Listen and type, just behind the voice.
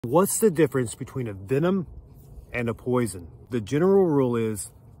What's the difference between a venom and a poison? The general rule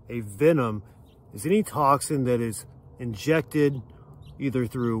is a venom is any toxin that is injected either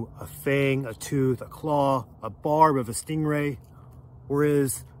through a fang, a tooth, a claw, a barb of a stingray,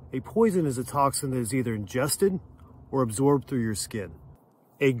 whereas a poison is a toxin that is either ingested or absorbed through your skin.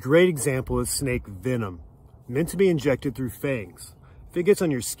 A great example is snake venom, meant to be injected through fangs. If it gets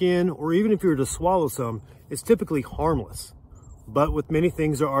on your skin, or even if you were to swallow some, it's typically harmless. But with many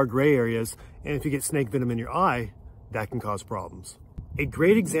things, there are gray areas, and if you get snake venom in your eye, that can cause problems. A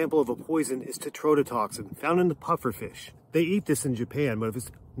great example of a poison is tetrodotoxin, found in the pufferfish. They eat this in Japan, but if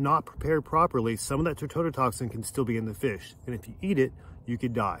it's not prepared properly, some of that tetrodotoxin can still be in the fish. And if you eat it, you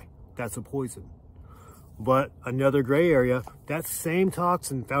could die. That's a poison. But another gray area, that same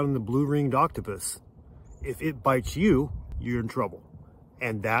toxin found in the blue-ringed octopus, if it bites you, you're in trouble.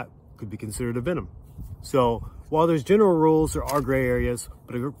 And that could be considered a venom. So while there's general rules, there are gray areas,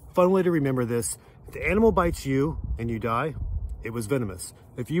 but a fun way to remember this, if the animal bites you and you die, it was venomous.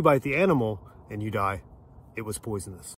 If you bite the animal and you die, it was poisonous.